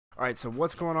Alright, so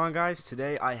what's going on, guys?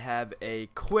 Today I have a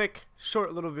quick,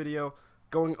 short little video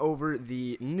going over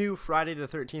the new Friday the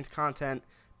 13th content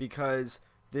because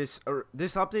this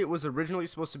update was originally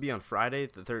supposed to be on Friday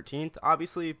the 13th,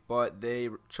 obviously, but they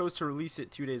chose to release it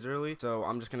 2 days early, so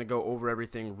I'm just going to go over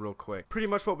everything real quick. Pretty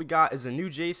much what we got is a new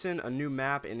Jason, a new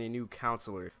map, and a new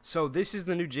counselor. So this is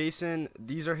the new Jason,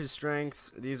 these are his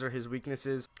strengths, these are his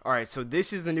weaknesses. Alright, so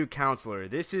this is the new counselor.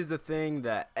 This is the thing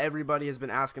that everybody has been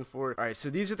asking for. Alright, so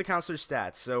these are the counselor's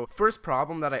stats. So first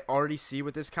problem that I already see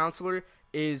with this counselor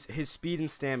is his speed and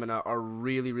stamina are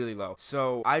really low.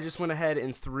 So I just went ahead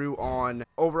and threw on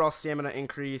overall stamina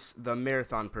increase, the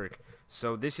marathon perk.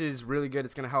 So this is really good.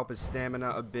 It's going to help his stamina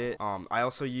a bit. I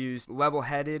also used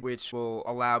level-headed, which will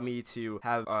allow me to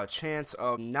have a chance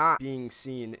of not being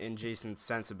seen in Jason's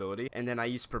sensibility. And then I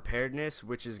used preparedness,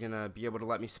 which is going to be able to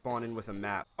let me spawn in with a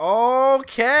map.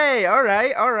 Okay,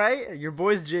 alright. Your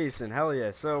boy's Jason, hell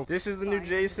yeah. So this is the new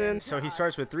Jason. So he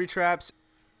starts with 3 traps.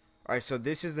 Alright, so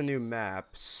this is the new map.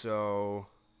 So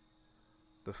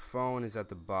the phone is at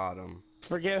the bottom.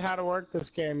 Forget how to work this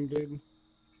game, dude.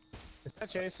 Is that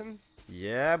Jason?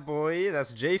 Yeah, boy,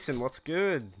 that's Jason. What's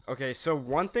good? Okay, so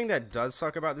one thing that does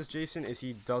suck about this Jason is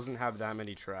he doesn't have that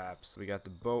many traps. We got the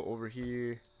boat over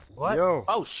here. What? Yo.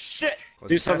 Oh shit!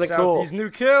 Let's do something test cool. out these new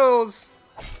kills.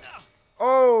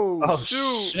 Oh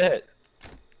shoot. Shit!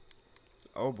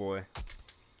 Oh boy.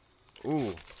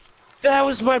 Ooh. That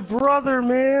was my brother,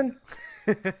 man.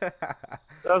 That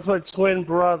was my twin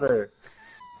brother.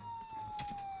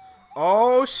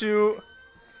 Oh shoot.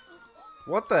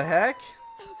 What the heck?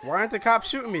 Why aren't the cops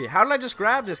shooting me? How did I just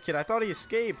grab this kid? I thought he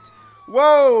escaped.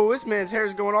 Whoa, this man's hair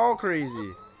is going all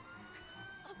crazy.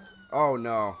 Oh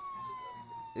no.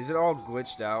 Is it all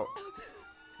glitched out?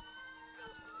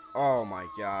 Oh my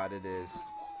god, it is.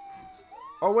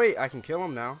 Oh wait, I can kill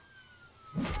him now.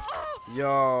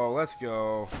 Yo, let's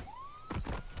go.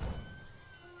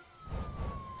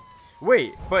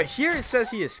 Wait, but here it says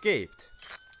he escaped.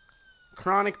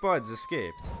 Chronic Buds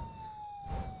escaped.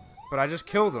 But I just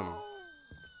killed him.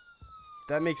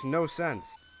 That makes no sense.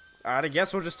 Alright, I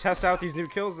guess we'll just test out these new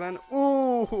kills then.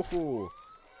 Ooh.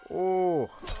 Ooh.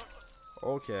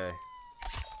 Okay.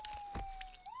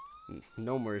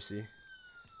 No mercy.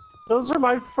 Those are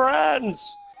my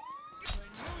friends.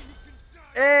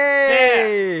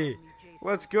 Hey! Yeah.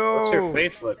 Let's go. What's your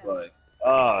face look like?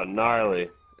 Oh,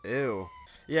 gnarly. Ew.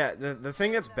 Yeah, the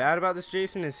thing that's bad about this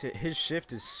Jason is his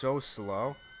shift is so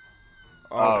slow.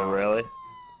 Oh, no. Really?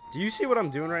 Do you see what I'm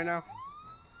doing right now?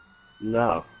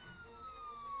 No.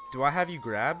 Do I have you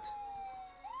grabbed?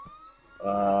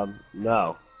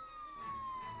 No.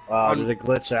 Did it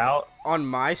glitch out? On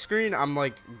my screen, I'm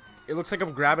like, it looks like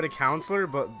I'm grabbing a counselor,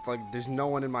 but like there's no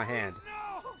one in my hand.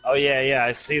 Oh yeah,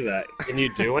 I see that. Can you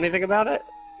do anything about it?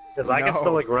 Because I can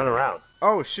still like run around.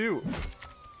 Oh shoot.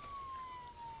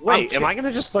 Wait, am I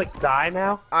gonna just like die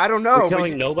now? I don't know. You're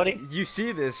killing nobody? You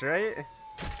see this, right?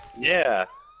 Yeah.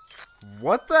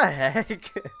 What the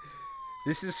heck?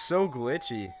 This is so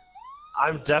glitchy.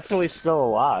 I'm definitely still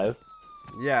alive.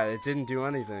 Yeah, it didn't do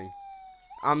anything.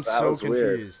 I'm That so was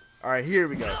confused. Alright, here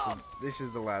we go. So this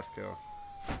is the last kill.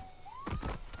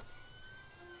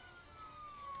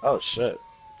 Oh shit.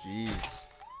 Jeez.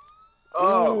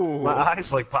 Oh, ooh. my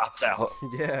eyes like popped out.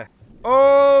 Yeah.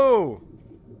 Oh!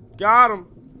 Got him.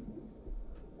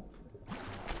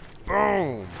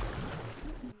 Boom.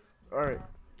 Alright,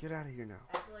 get out of here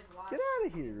now. Get out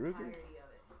of here, Ruger.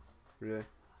 Really?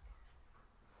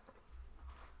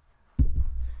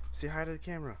 Say hi to the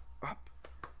camera. Up.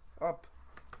 Up.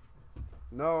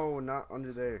 No, not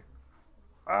under there.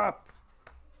 Up.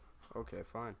 Okay,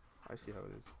 fine. I see how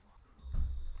it is.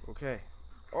 Okay.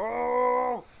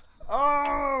 Oh!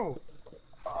 Oh!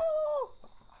 Oh!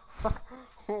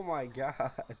 Oh my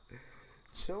god.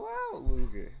 Chill out,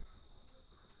 Luger.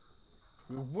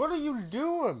 What are you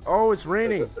doing? Oh, it's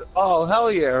raining. Oh, hell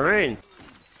yeah, rain.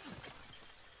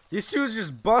 These dudes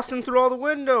just busting through all the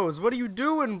windows. What are you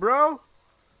doing, bro?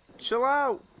 Chill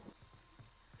out.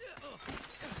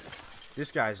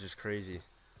 This guy's just crazy.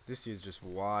 This dude's just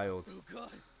wild. Oh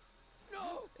god.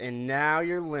 No. And now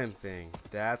you're limping.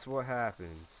 That's what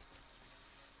happens.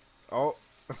 Oh.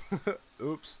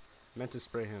 Oops. Meant to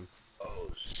spray him. Oh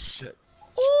shit.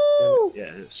 Ooh.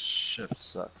 Yeah, his shift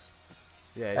sucks.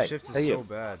 Yeah, his shift is so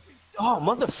bad. Oh,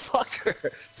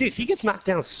 motherfucker. Dude, he gets knocked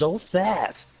down so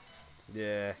fast.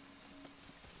 Yeah.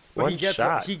 But he gets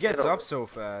up so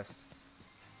fast.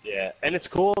 Yeah, and it's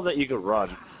cool that you can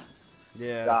run.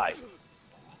 Yeah. Die.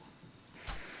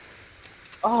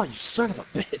 Oh, you son of a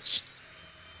bitch.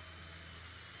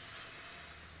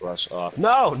 Rush off.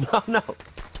 No.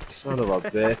 Son of a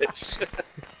bitch.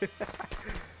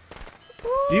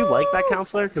 Do you like that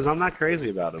counselor? Because I'm not crazy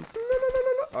about him.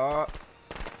 I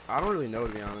don't really know,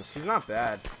 to be honest. He's not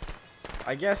bad.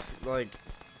 I guess, like,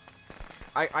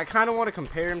 I kind of want to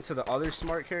compare him to the other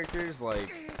smart characters,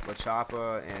 like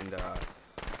Lachapa and,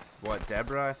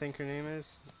 Deborah, I think her name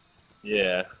is?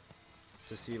 Yeah.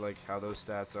 To see, like, how those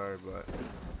stats are, but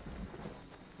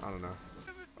I don't know.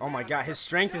 Oh my god, his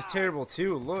strength is terrible,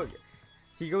 too. Look.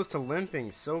 He goes to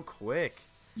limping so quick.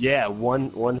 Yeah, one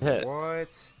hit. What?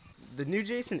 The new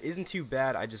Jason isn't too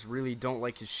bad. I just really don't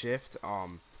like his shift.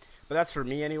 But that's for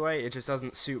me anyway. It just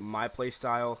doesn't suit my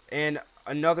playstyle. And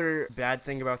another bad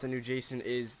thing about the new Jason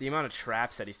is the amount of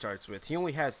traps that he starts with. He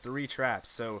only has 3 traps,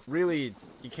 so really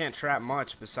you can't trap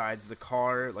much besides the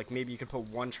car. Like maybe you could put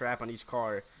 1 trap on each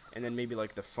car, and then maybe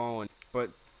like the phone.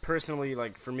 But personally,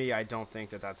 like for me, I don't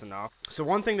think that that's enough. So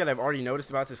one thing that I've already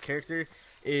noticed about this character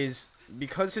is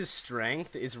because his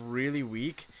strength is really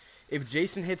weak, if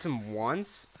Jason hits him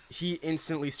once, he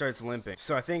instantly starts limping.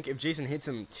 So I think if Jason hits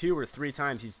him 2 or 3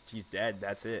 times, he's dead.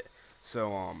 That's it.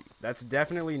 So that's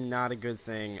definitely not a good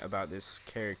thing about this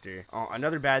character.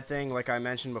 Another bad thing, like I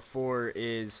mentioned before,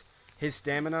 is his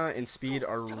stamina and speed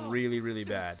are really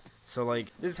bad. So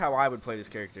like this is how I would play this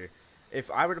character. If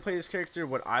I were to play this character,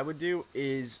 what I would do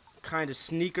is kind of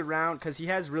sneak around, because he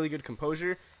has really good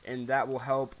composure, and that will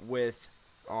help with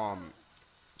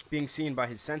being seen by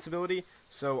his sensibility.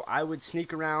 So I would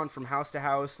sneak around from house to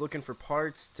house looking for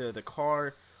parts to the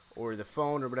car or the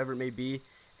phone or whatever it may be,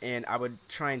 and I would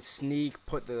try and sneak,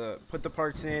 put the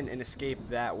parts in, and escape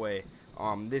that way.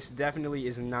 This definitely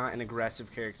is not an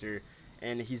aggressive character,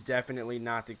 and he's definitely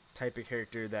not the type of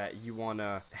character that you want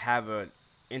to have an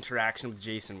interaction with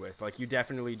Jason with. Like, you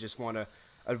definitely just want to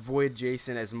avoid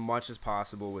Jason as much as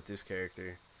possible with this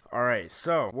character. Alright,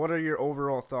 so what are your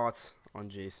overall thoughts on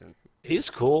Jason? He's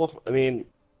cool. I mean,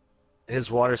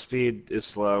 his water speed is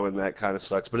slow, and that kind of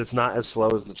sucks. But it's not as slow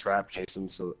as the trap Jason,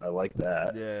 so I like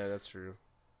that. Yeah, that's true.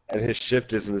 And his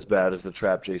shift isn't as bad as the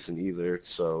trap Jason either,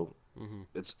 so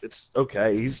it's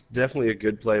okay. He's definitely a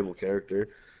good playable character.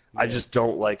 Yeah. I just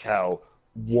don't like how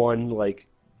one like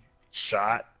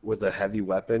shot with a heavy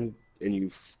weapon and you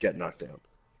get knocked down.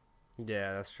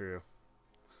 Yeah, that's true.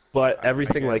 But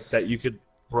everything like that you could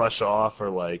brush off, or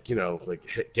like, you know,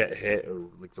 like get hit, or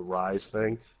like the rise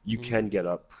thing, you can get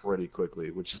up pretty quickly,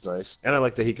 which is nice. And I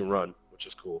like that he can run, which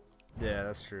is cool. Yeah,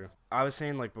 that's true. I was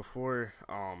saying, like before,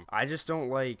 I just don't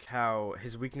like how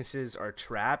his weaknesses are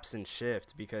traps and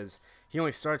shift, because he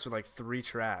only starts with like 3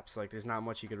 traps. Like, there's not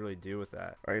much you could really do with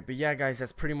that. Alright, but yeah, guys,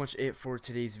 that's pretty much it for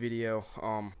today's video.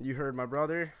 You heard my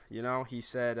brother, you know, he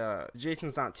said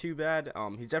Jason's not too bad.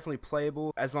 He's definitely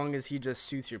playable as long as he just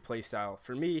suits your playstyle.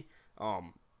 For me,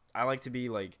 I like to be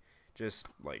like just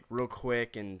like real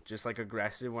quick and just like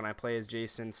aggressive when I play as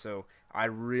Jason, so I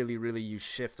really use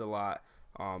shift a lot.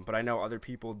 But I know other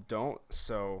people don't,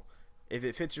 so if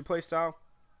it fits your playstyle,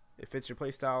 it fits your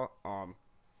playstyle.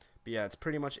 But yeah, that's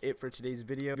pretty much it for today's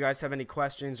video. If you guys have any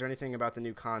questions or anything about the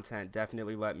new content,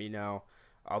 definitely let me know.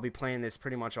 I'll be playing this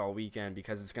pretty much all weekend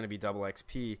because it's going to be double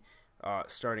XP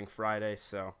starting Friday.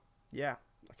 So yeah,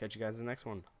 I'll catch you guys in the next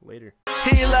one. Later.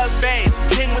 He loves bangs,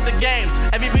 king with the games.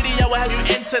 Every video will have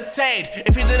you entertained.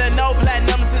 If you didn't know,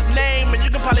 Platinum's his name, and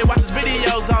you can probably watch his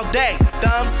videos all day.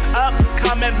 Thumbs up,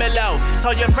 comment below.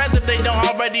 Tell your friends if they don't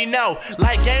already know.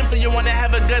 Like games and you want to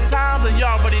have a good time, then you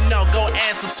already know. Go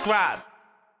and subscribe.